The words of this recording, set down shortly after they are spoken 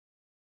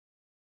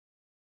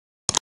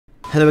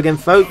Hello again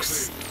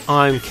folks,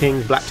 I'm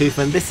KingBlackToof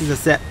and this is a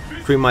set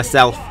between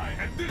myself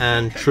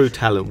and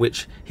Tru3Ta1ent,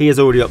 which he has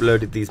already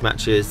uploaded these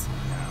matches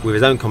with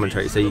his own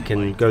commentary, so you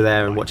can go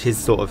there and watch his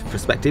sort of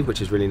perspective, which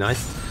is really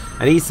nice.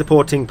 And he's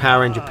supporting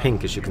Power Ranger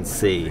Pink, as you can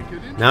see.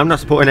 Now I'm not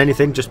supporting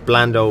anything, just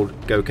bland old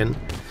Goken.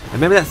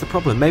 And maybe that's the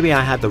problem, maybe I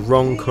had the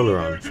wrong colour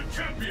on.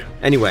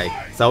 Anyway,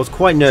 so I was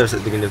quite nervous at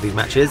the beginning of these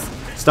matches.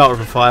 Start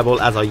with a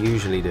fireball, as I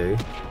usually do.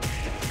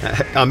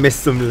 I missed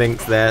some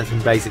links there,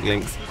 some basic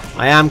links.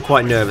 I am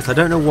quite nervous. I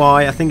don't know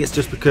why. I think it's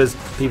just because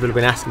people have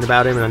been asking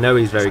about him and I know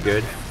he's very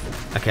good.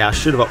 Okay, I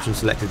should have option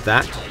selected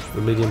that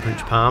with medium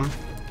punch palm.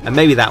 And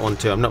maybe that one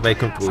too. I'm not very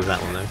comfortable with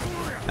that one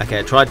though. Okay,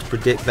 I tried to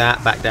predict that.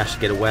 Backdash to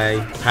get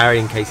away. Parry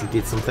in case he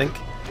did something.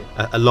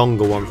 A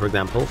longer one, for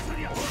example.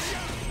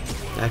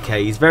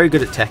 Okay, he's very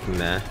good at teching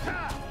there.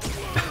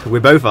 We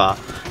both are.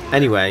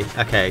 Anyway,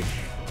 okay.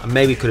 I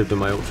maybe could have done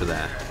my ultra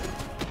there.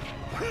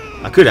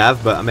 I could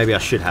have, but maybe I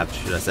should have,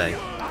 should I say.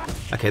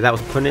 Okay, that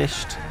was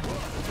punished.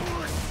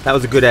 That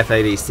was a good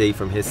FADC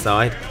from his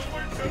side,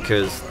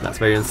 because that's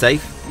very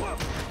unsafe.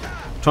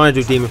 Trying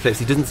to do demon flips.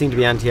 He doesn't seem to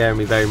be anti-airing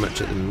me very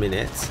much at the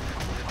minute.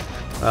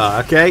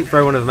 Okay,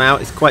 throw one of them out.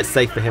 It's quite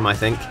safe for him, I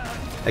think.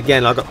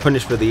 Again, I got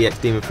punished for the EX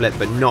demon flip,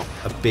 but not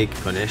a big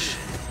punish.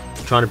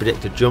 Trying to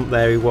predict a jump,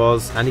 there he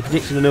was, and he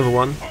predicted another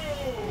one.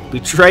 We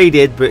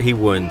traded, but he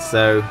won,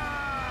 so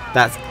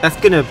that's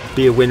going to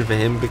be a win for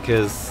him,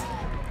 because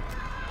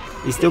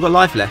he's still got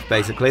life left,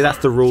 basically. That's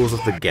the rules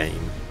of the game.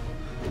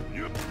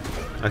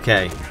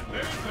 Okay.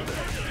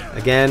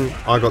 Again,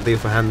 I got the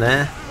upper hand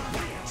there.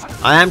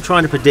 I am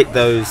trying to predict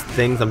those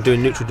things. I'm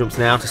doing neutral jumps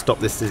now to stop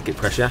this scissor kick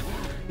pressure.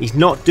 He's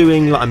not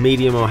doing like a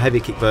medium or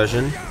heavy kick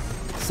version,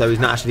 so he's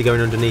not actually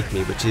going underneath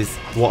me, which is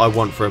what I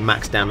want for a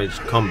max damage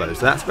combo.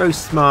 So that's very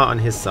smart on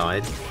his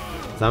side.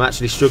 So I'm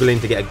actually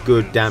struggling to get a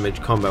good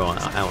damage combo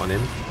out on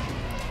him.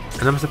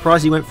 And I'm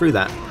surprised he went through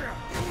that.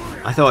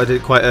 I thought I did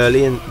it quite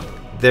early, and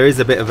there is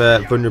a bit of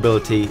a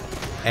vulnerability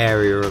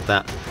area of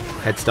that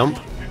head stomp.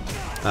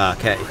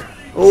 Okay.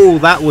 Oh,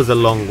 that was a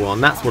long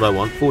one. That's what I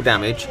want. Full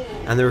damage.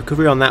 And the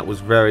recovery on that was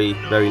very,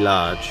 very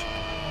large.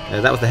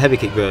 That was the heavy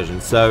kick version.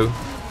 So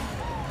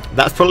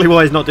that's probably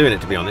why he's not doing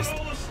it, to be honest.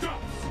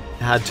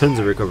 It had tons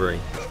of recovery.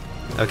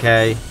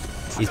 Okay.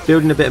 He's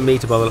building a bit of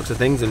meter by the looks of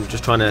things and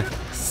just trying to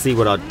see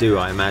what I'd do,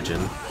 I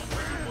imagine.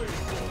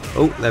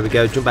 Oh, there we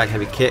go. Jump back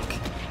heavy kick.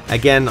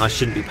 Again, I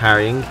shouldn't be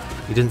parrying.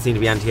 He doesn't seem to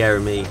be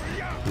anti-airing me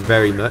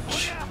very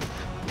much.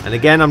 And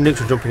again, I'm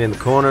neutral jumping in the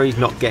corner. He's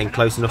not getting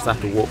close enough, so I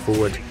have to walk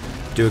forward.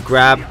 Do a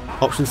grab.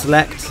 Option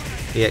select.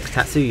 EX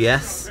Tatsu,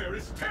 yes.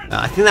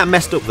 I think that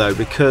messed up though,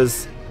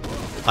 because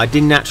I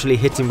didn't actually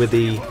hit him with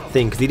the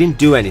thing, because he didn't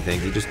do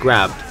anything. He just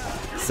grabbed.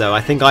 So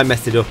I think I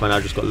messed it up and I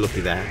just got lucky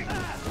there.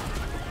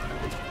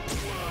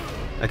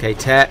 Okay,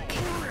 tech.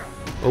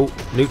 Oh,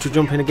 neutral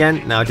jumping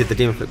again. Now I did the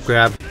demon flip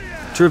grab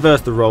to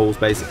reverse the rolls,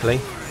 basically.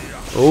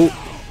 Oh.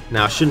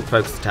 Now I shouldn't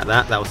focus attack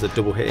that. That was a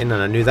double hit in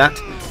and I knew that.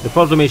 The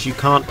problem is you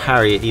can't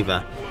parry it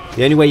either.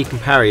 The only way you can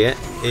parry it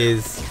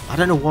is, I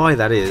don't know why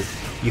that is.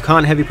 You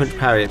can't heavy punch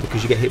parry it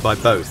because you get hit by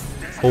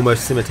both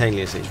almost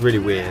simultaneously. It's really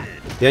weird.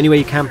 The only way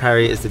you can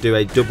parry it is to do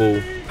a double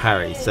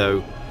parry.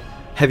 So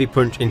heavy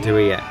punch into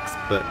EX,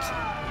 but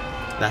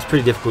that's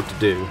pretty difficult to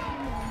do.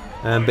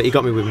 But he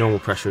got me with normal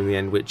pressure in the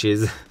end, which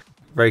is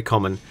very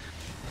common.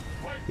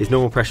 His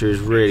normal pressure is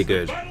really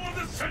good.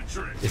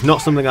 It's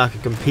not something I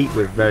can compete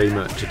with very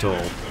much at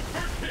all.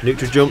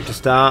 Neutral jump to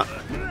start,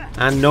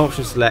 and no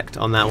option select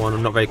on that one.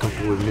 I'm not very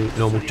comfortable with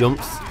normal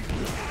jumps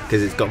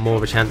because it's got more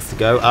of a chance to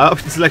go. I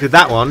option selected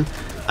that one.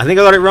 I think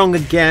I got it wrong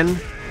again.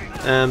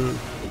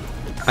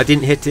 I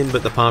didn't hit him,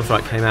 but the palm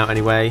strike came out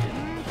anyway.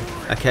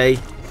 Okay,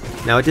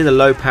 now I did a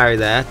low parry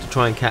there to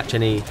try and catch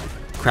any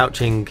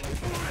crouching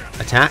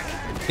attack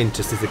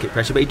into scissor kick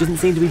pressure, but he doesn't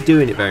seem to be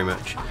doing it very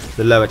much.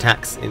 The low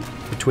attacks in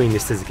between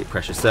this scissor kick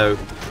pressure, so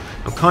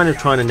I'm kind of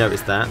trying to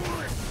notice that.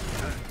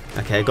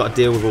 Okay, I've got to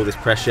deal with all this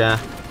pressure.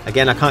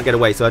 Again, I can't get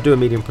away, so I do a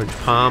medium punch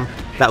palm.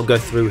 That'll go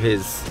through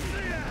his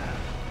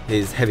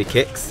heavy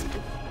kicks.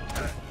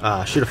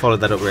 I should have followed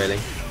that up really.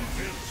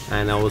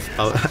 And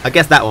I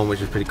guess that one, which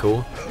was pretty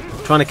cool.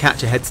 Trying to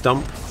catch a head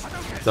stomp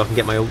so I can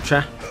get my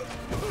ultra.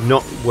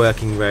 Not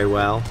working very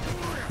well.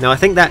 Now I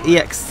think that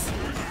EX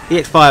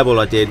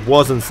fireball I did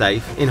was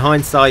unsafe. In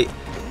hindsight,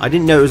 I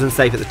didn't know it was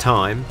unsafe at the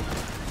time.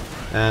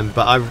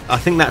 But I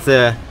think that's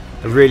a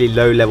really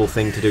low level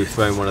thing to do,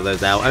 throwing one of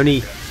those out.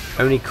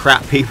 Only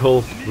crap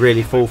people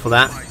really fall for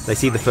that. They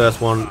see the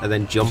first one and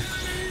then jump.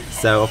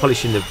 So I probably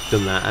shouldn't have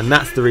done that, and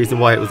that's the reason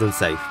why it was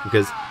unsafe,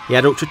 because he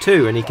had Ultra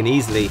 2 and he can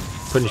easily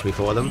punish me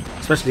for them,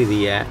 especially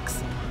the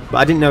EX. But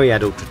I didn't know he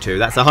had Ultra 2.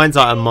 That's a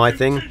hindsight on my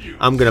thing.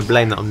 I'm going to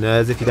blame that on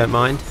nerves if you don't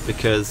mind,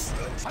 because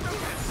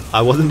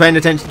I wasn't paying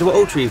attention to what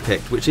Ultra he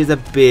picked, which is a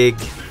big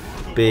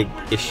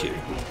issue.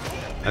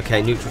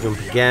 Okay, neutral jump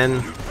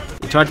again.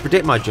 He tried to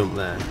predict my jump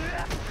there.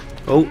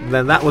 Oh,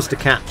 then that was to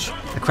catch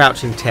a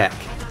crouching tech.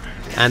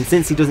 And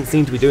since he doesn't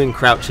seem to be doing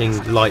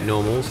crouching light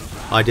normals,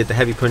 I did the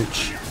heavy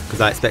punch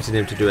because I expected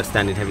him to do a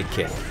standing heavy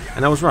kick.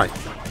 And I was right.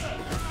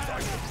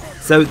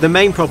 So the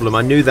main problem,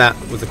 I knew that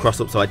was a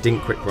cross-up, so I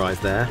didn't quick rise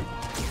there.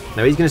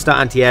 Now he's going to start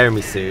anti-airing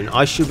me soon.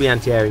 I should be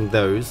anti-airing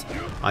those.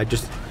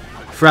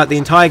 Throughout the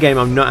entire game,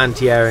 I'm not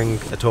anti-airing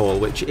at all,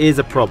 which is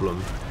a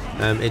problem.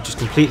 It just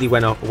completely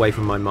went away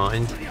from my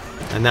mind,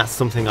 and that's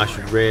something I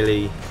should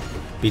really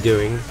be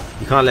doing.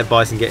 You can't let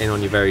Bison get in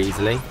on you very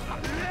easily.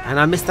 And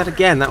I missed that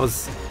again. That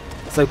was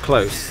so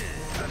close.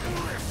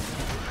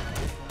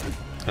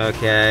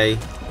 Okay.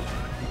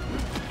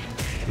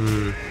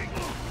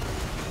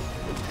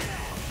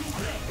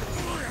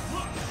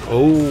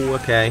 Oh,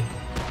 okay.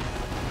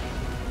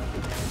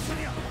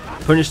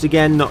 Punished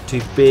again, not too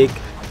big.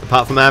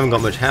 Apart from I haven't got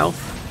much health.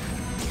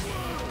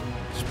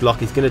 Just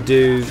block, he's going to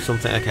do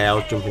something. Okay, I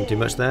was jumping too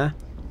much there.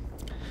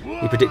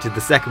 He predicted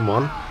the second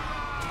one.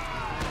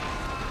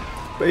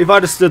 But if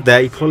I'd have stood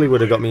there, he probably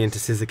would have got me into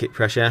scissor kick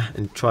pressure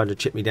and tried to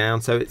chip me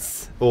down. So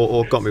it's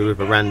or got me with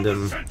a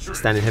random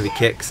standing heavy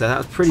kick. So that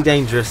was pretty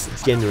dangerous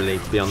generally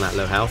to be on that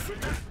low health.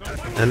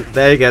 And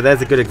there you go,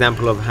 there's a good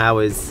example of how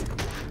his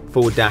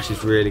forward dash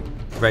is really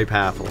very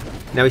powerful.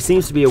 Now he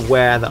seems to be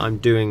aware that I'm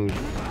doing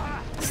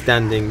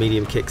standing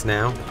medium kicks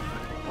now.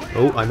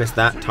 Oh, I missed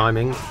that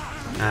timing.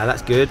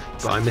 That's good,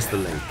 but I missed the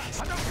link.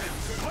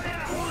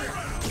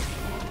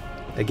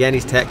 Again,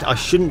 he's teched. I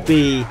shouldn't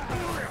be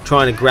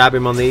trying to grab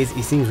him on these.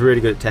 He seems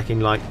really good at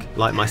teching,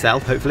 like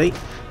myself, hopefully.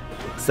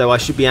 So I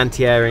should be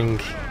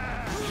anti-airing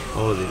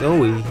all of these.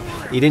 Oh,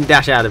 he didn't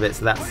dash out of it,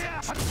 so that's...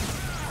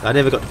 I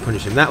never got to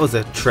punish him. That was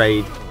a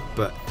trade,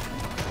 but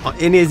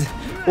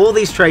all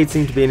these trades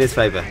seem to be in his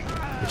favour,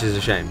 which is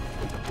a shame.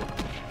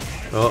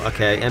 Oh,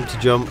 okay, empty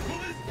jump.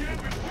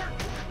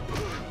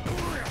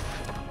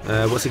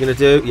 What's he going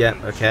to do? Yeah,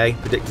 okay.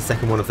 Predict the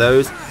second one of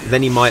those.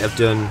 Then he might have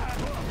done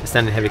a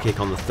standing heavy kick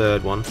on the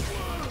third one.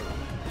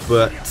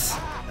 But,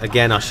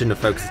 again, I shouldn't have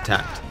focus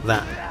attacked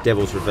that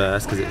Devil's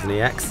Reverse because it was an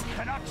EX.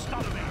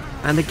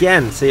 And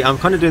again, see, I'm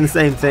kind of doing the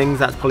same things.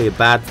 That's probably a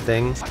bad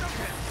thing.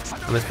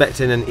 I'm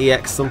expecting an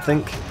EX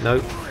something.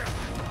 Nope.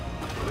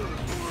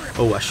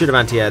 Oh, I should have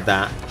anti-aired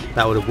that.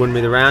 That would have won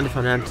me the round if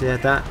I had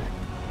anti-aired that.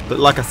 But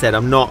like I said,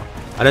 I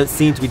don't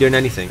seem to be doing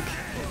anything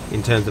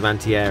in terms of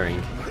anti-airing.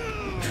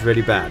 Which is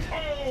really bad.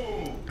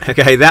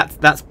 Okay,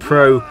 that's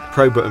pro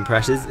button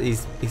pressures.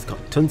 He's got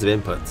tons of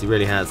inputs. He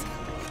really has.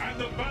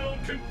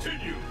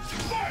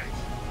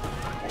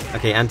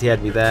 Okay,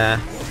 anti-aired me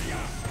there,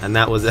 and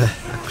that was a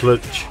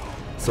clutch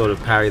sort of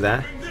parry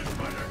there.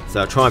 So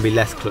I'll try and be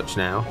less clutch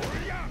now.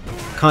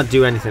 Can't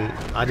do anything.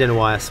 I don't know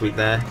why I sweep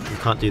there. You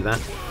can't do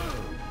that.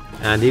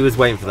 And he was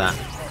waiting for that.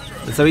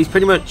 And so he's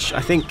pretty much,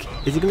 I think,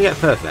 is he going to get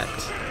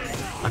perfect?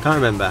 I can't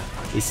remember.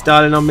 He's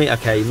styling on me.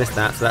 Okay, he missed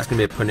that, so that's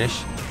going to be a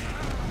punish.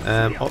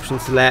 Option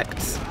select,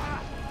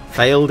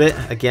 failed it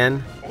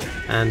again,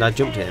 and I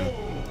jumped at him.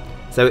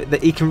 So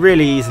he can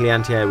really easily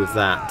anti-air with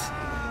that.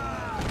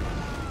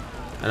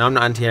 And I'm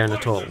not anti-airing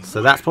at all.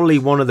 So that's probably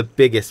one of the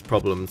biggest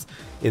problems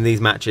in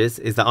these matches,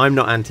 is that I'm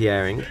not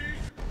anti-airing.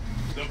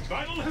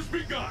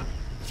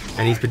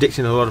 And he's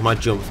predicting a lot of my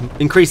jumps,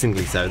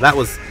 increasingly so. That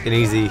was an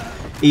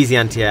easy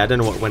anti-air. I don't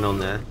know what went on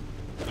there.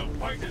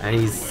 And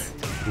he's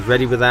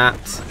ready with that.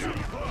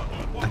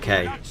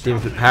 Okay, Demon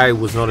Flip parry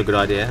was not a good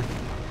idea.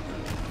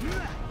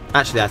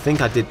 Actually, I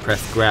think I did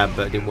press grab,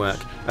 but it didn't work.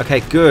 Okay,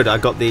 good. I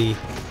got the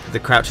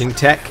crouching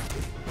tech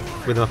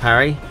with my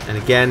parry. And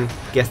again,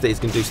 guessed that he's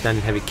going to do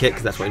standing heavy kick,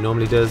 because that's what he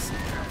normally does.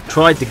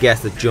 Tried to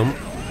guess the jump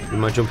with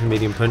my jumping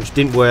medium punch.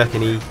 Didn't work,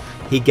 and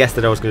he guessed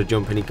that I was going to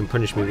jump, and he can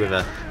punish me with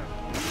a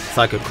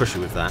Psycho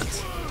Crusher with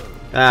that.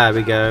 There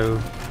we go.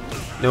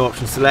 No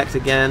option select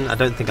again. I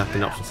don't think I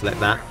can option select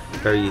that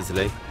very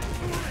easily.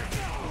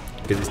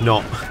 Because it's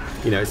not,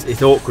 you know,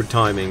 it's awkward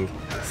timing,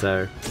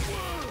 so...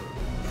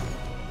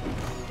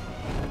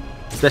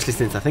 Especially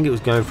since I think it was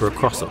going for a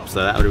cross-up,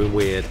 so that would have been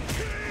weird.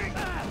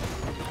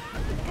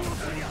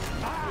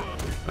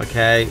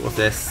 Okay, what's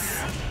this?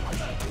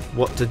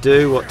 What to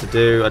do,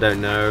 I don't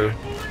know.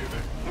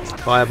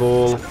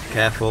 Fireball,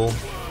 careful.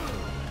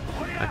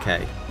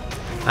 Okay.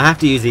 I have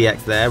to use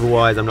EX there,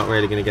 otherwise I'm not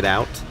really going to get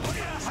out.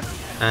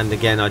 And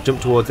again, I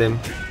jumped towards him,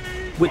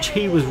 which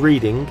he was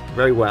reading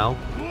very well.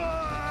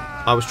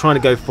 I was trying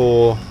to go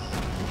for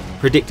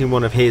predicting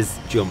one of his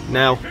jump.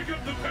 Now,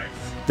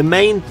 the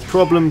main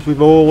problems with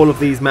all of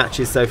these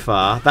matches so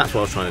far, that's what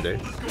I was trying to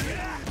do,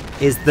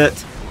 is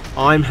that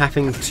I'm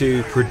having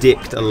to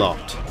predict a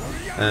lot.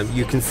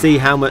 You can see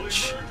how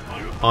much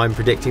I'm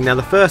predicting. Now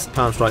the first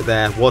palm strike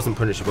there wasn't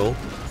punishable,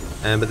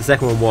 but the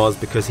second one was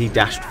because he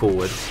dashed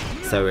forward,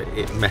 so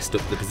it messed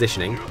up the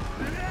positioning.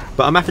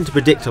 But I'm having to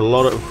predict a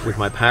lot with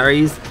my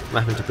parries, I'm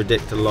having to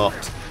predict a lot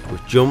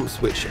with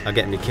jumps, which are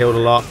getting me killed a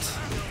lot.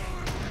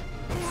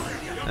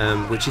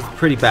 Which is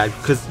pretty bad,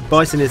 because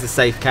Bison is a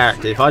safe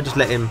character. If I just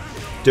let him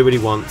do what he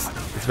wants,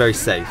 it's very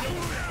safe.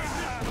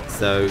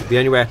 So the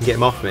only way I can get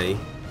him off me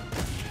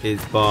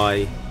is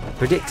by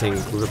predicting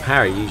with a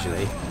parry,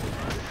 usually.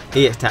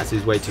 EX Tatsu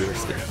is way too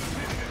risky.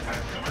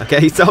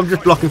 Okay, so I'm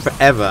just blocking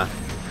forever.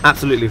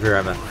 Absolutely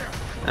forever.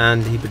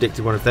 And he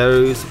predicted one of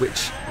those,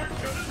 which...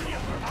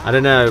 I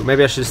don't know,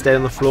 maybe I should have stayed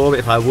on the floor, but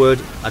if I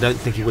would, I don't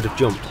think he would have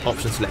jumped.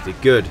 Option selected,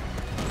 good.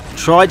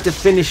 tried to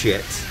finish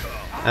it,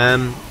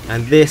 and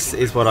this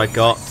is what I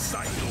got,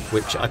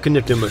 which I couldn't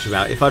have done much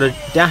about. If I'd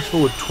have dashed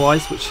forward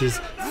twice, which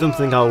is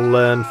something I'll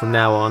learn from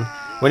now on,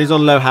 when he's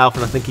on low health,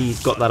 and I think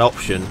he's got that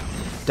option,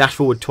 dash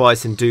forward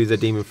twice and do the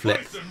demon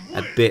flip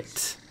a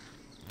bit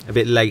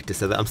later,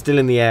 so that I'm still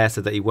in the air,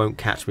 so that he won't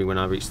catch me when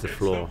I reach the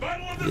floor.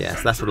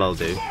 Yes, that's what I'll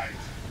do.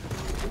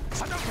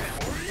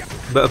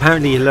 But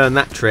apparently you learn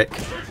that trick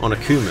on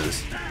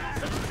Akumas,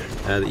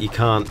 that you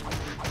can't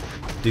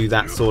do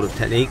that sort of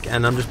technique,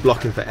 and I'm just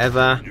blocking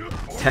forever,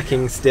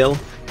 teching still,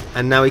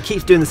 and now he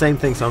keeps doing the same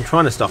thing, so I'm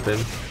trying to stop him,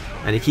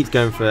 and he keeps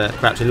going for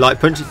crouching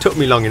light punch. It took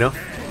me long enough,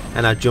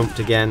 and I jumped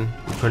again,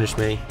 he punished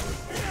me.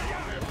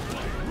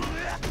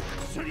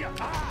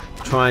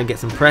 Try and get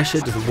some pressure,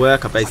 doesn't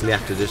work, I basically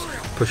have to just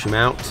push him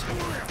out.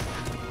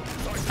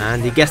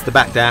 And he gets the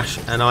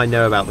backdash, and I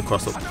know about the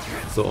cross-up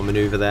sort of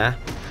manoeuvre there.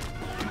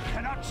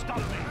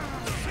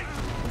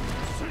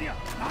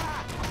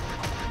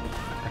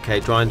 Okay,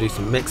 try and do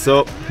some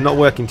mix-up, not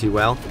working too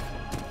well.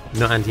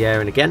 Not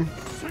anti-airing again.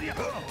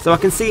 So I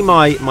can see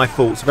my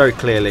faults very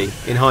clearly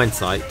in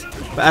hindsight.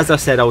 But as I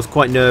said, I was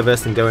quite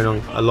nervous and going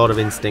on a lot of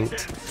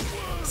instinct.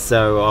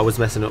 So I was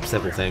messing up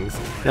several things.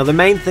 Now the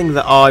main thing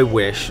that I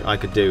wish I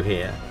could do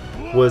here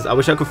was I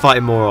wish I could fight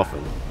him more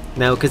often.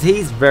 Now, because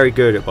he's very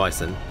good at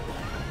Bison.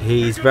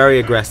 He's very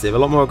aggressive, a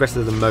lot more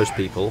aggressive than most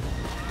people.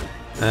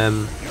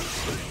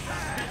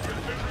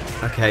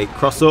 Okay,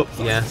 cross up,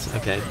 yes,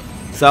 okay.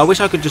 So I wish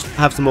I could just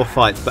have some more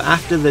fights, but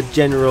after the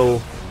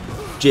general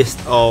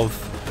gist of,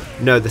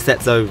 no, the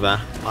set's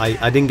over,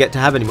 I didn't get to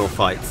have any more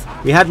fights.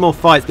 We had more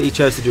fights, but he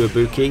chose to do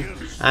Ibuki,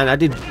 and I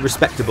did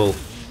respectable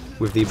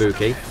with the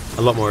Ibuki,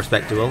 a lot more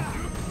respectable.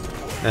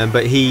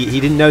 But he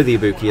didn't know the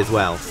Ibuki as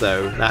well,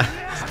 so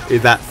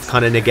that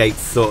kind of negates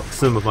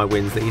some of my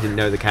wins, that he didn't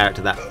know the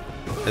character that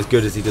as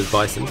good as he does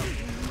Bison.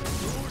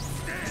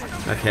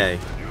 Okay,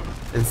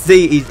 and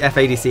see, he's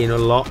FADCing a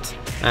lot,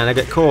 and I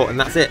get caught, and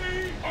that's it.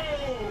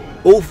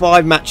 All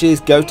 5 matches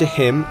go to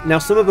him. Now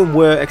some of them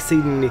were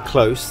exceedingly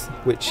close,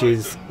 which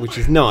is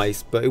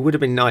nice, but it would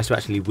have been nice to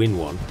actually win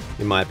one,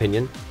 in my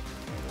opinion.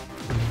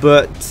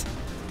 But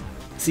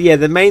so yeah,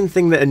 the main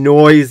thing that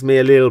annoys me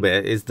a little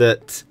bit is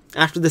that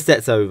after the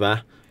set's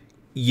over,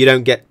 you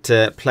don't get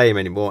to play him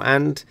anymore,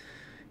 and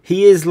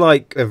he is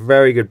like a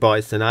very good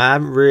Bison. I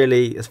haven't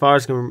really, as far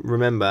as I can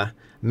remember,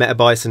 met a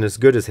Bison as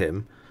good as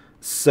him.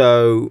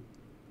 So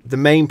the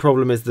main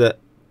problem is that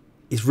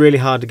it's really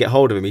hard to get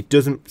hold of him. He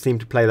doesn't seem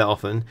to play that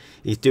often.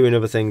 He's doing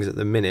other things at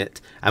the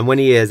minute. And when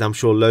he is, I'm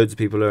sure loads of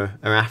people are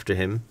after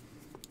him.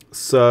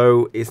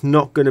 So it's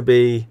not going to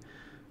be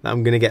that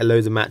I'm going to get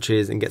loads of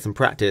matches and get some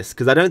practice.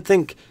 Because I don't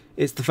think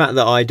it's the fact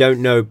that I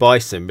don't know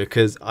Bison.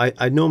 Because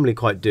I normally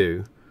quite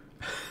do.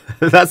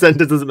 That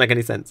sentence doesn't make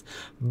any sense.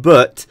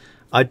 But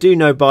I do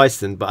know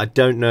Bison, but I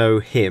don't know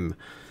him.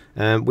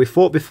 We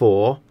fought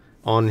before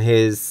on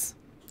his...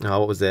 Oh,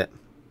 what was it?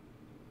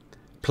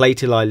 Play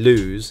Till I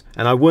Lose,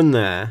 and I won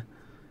there,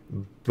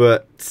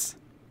 but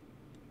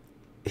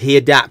he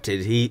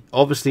adapted. He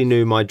obviously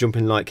knew my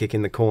jumping light kick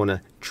in the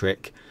corner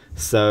trick,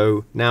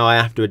 so now I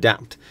have to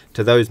adapt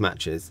to those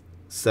matches.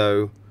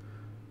 So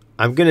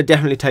I'm going to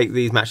definitely take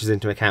these matches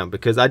into account,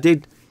 because I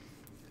think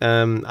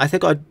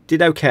I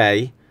did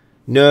okay,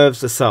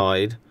 nerves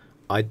aside.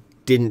 I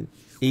didn't,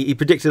 he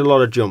predicted a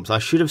lot of jumps. I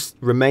should have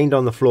remained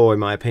on the floor, in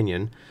my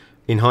opinion,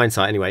 in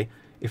hindsight anyway.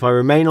 If I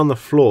remain on the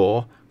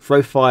floor,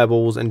 throw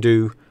fireballs and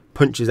do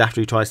punches after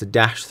he tries to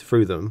dash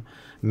through them,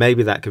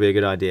 maybe that could be a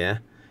good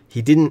idea.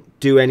 He didn't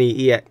do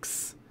any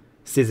EX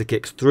scissor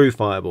kicks through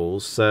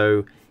fireballs,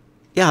 so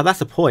yeah,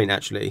 that's a point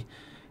actually.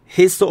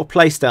 His sort of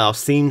playstyle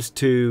seems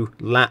to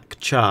lack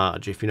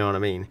charge, if you know what I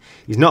mean.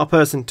 He's not a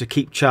person to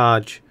keep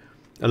charge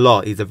a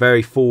lot. He's a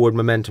very forward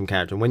momentum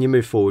character, and when you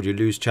move forward you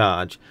lose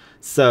charge.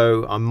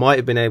 So I might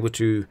have been able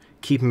to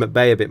keep him at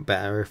bay a bit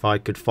better if I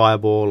could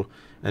fireball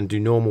and do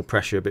normal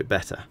pressure a bit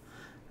better.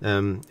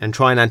 And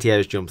try and anti-air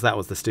his jumps. That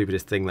was the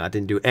stupidest thing, that I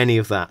didn't do any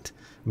of that.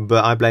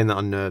 But I blame that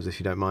on nerves, if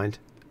you don't mind.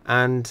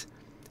 And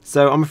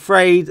so I'm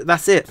afraid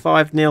that's it.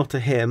 5-0 to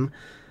him.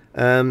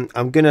 I'm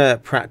going to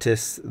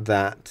practice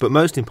that. But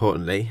most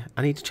importantly,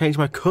 I need to change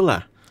my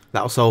colour.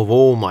 That'll solve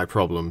all my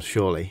problems,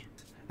 surely.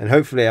 And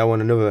hopefully I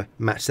want another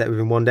match set with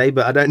him one day.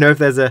 But I don't know if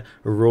there's a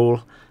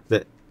rule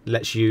that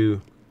lets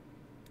you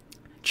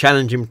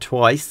challenge him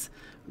twice.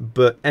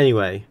 But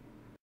anyway,